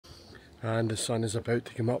and the sun is about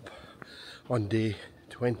to come up on day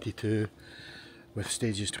 22 with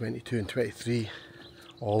stages 22 and 23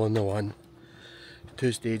 all in the one.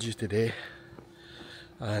 2 stages today,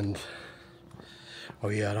 and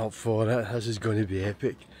we are up for it. This is going to be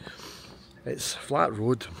epic. It's flat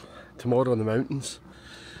road tomorrow in the mountains.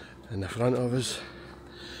 In the front of us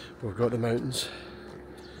we've got the mountains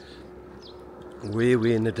way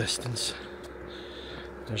in the distance.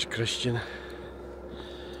 There's Christian.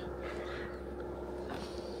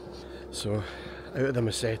 So out of the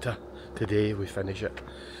Meseta today we finish it,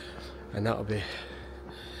 and that'll be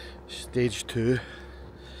stage 2,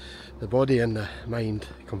 the body and the mind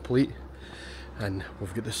complete, and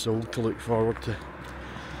we've got the soul to look forward to,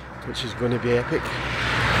 which is going to be epic.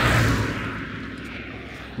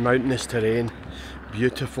 Mountainous terrain,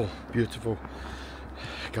 beautiful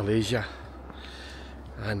Galicia,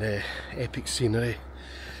 and epic scenery,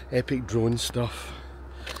 epic drone stuff.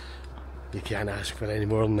 You can't ask for any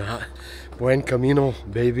more than that. Buen camino,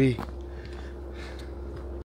 baby.